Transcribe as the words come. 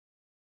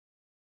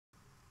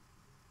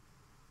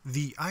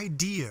The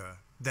idea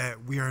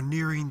that we are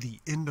nearing the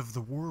end of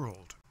the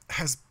world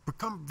has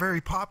become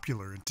very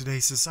popular in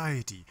today's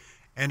society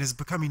and is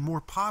becoming more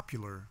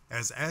popular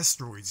as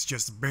asteroids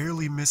just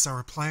barely miss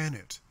our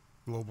planet.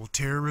 Global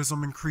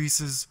terrorism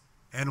increases,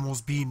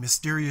 animals being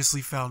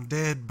mysteriously found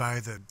dead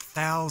by the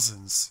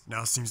thousands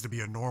now seems to be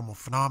a normal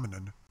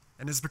phenomenon,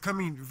 and it's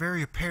becoming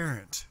very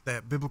apparent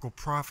that biblical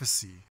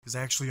prophecy is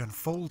actually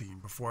unfolding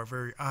before our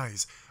very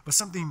eyes. But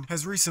something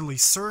has recently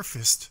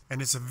surfaced,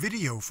 and it's a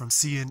video from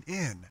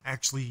CNN,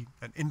 actually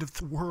an end of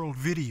the world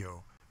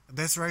video.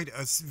 That's right,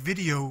 a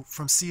video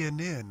from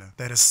CNN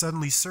that has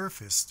suddenly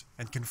surfaced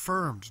and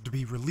confirmed to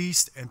be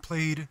released and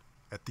played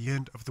at the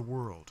end of the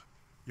world.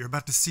 You're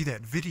about to see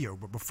that video,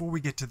 but before we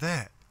get to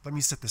that, let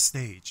me set the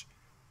stage.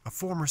 A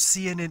former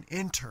CNN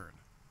intern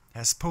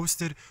has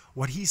posted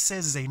what he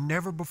says is a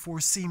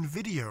never-before-seen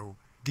video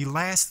the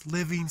last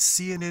living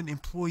CNN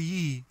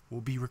employee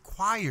will be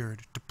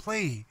required to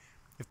play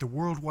if the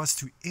world was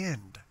to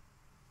end.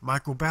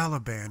 Michael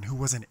Balaban, who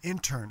was an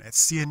intern at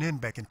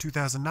CNN back in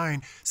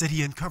 2009, said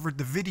he uncovered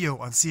the video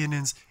on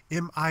CNN's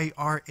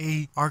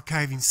MIRA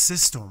archiving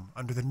system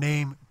under the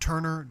name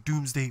Turner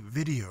Doomsday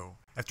Video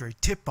after a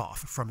tip-off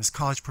from his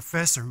college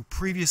professor who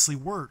previously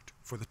worked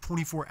for the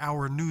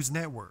 24-hour news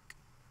network.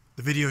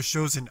 The video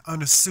shows an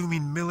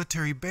unassuming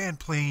military band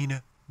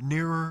playing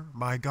Nearer,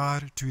 My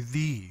God, to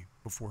Thee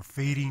before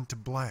fading to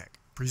black,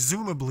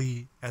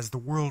 presumably as the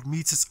world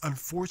meets its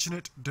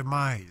unfortunate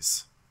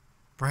demise.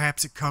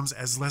 Perhaps it comes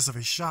as less of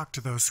a shock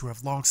to those who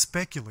have long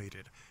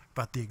speculated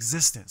about the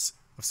existence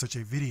of such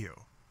a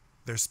video.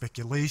 Their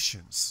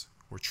speculations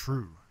were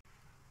true.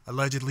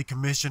 Allegedly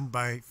commissioned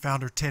by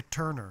founder Ted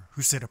Turner,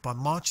 who said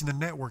upon launching the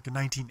network in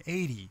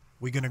 1980,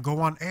 "We're going to go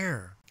on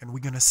air and we're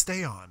going to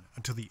stay on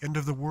until the end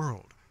of the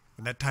world.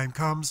 When that time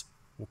comes,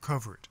 we'll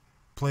cover it.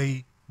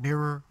 Play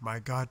Nearer, My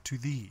God, to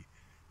Thee,"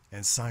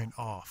 and sign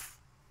off.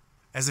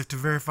 As if to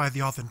verify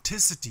the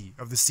authenticity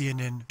of the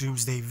CNN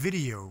Doomsday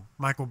video,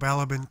 Michael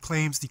Balaban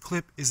claims the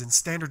clip is in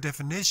standard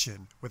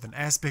definition with an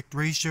aspect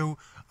ratio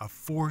of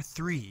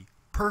 4:3,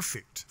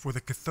 perfect for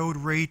the cathode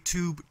ray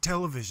tube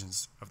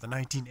televisions of the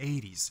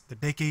 1980s, the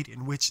decade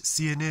in which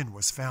CNN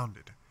was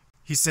founded.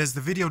 He says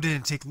the video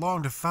didn't take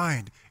long to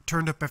find, it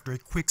turned up after a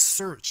quick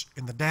search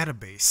in the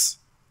database.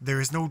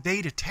 There is no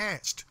date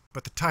attached,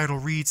 but the title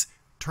reads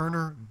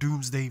Turner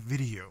Doomsday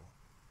Video.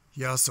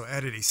 He also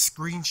added a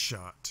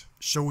screenshot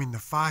showing the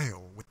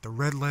file with the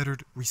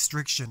red-lettered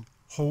restriction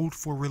 "Hold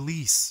for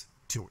release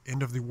till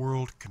end of the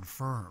world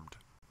confirmed."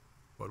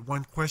 But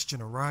one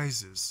question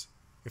arises.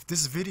 If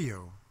this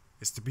video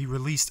is to be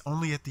released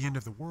only at the end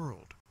of the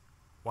world,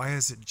 why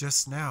is it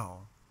just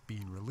now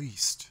being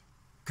released?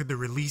 Could the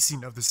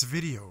releasing of this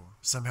video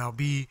somehow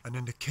be an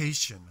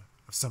indication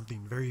of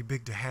something very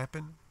big to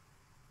happen?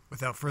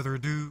 Without further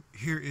ado,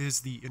 here is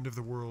the end of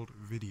the world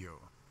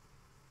video.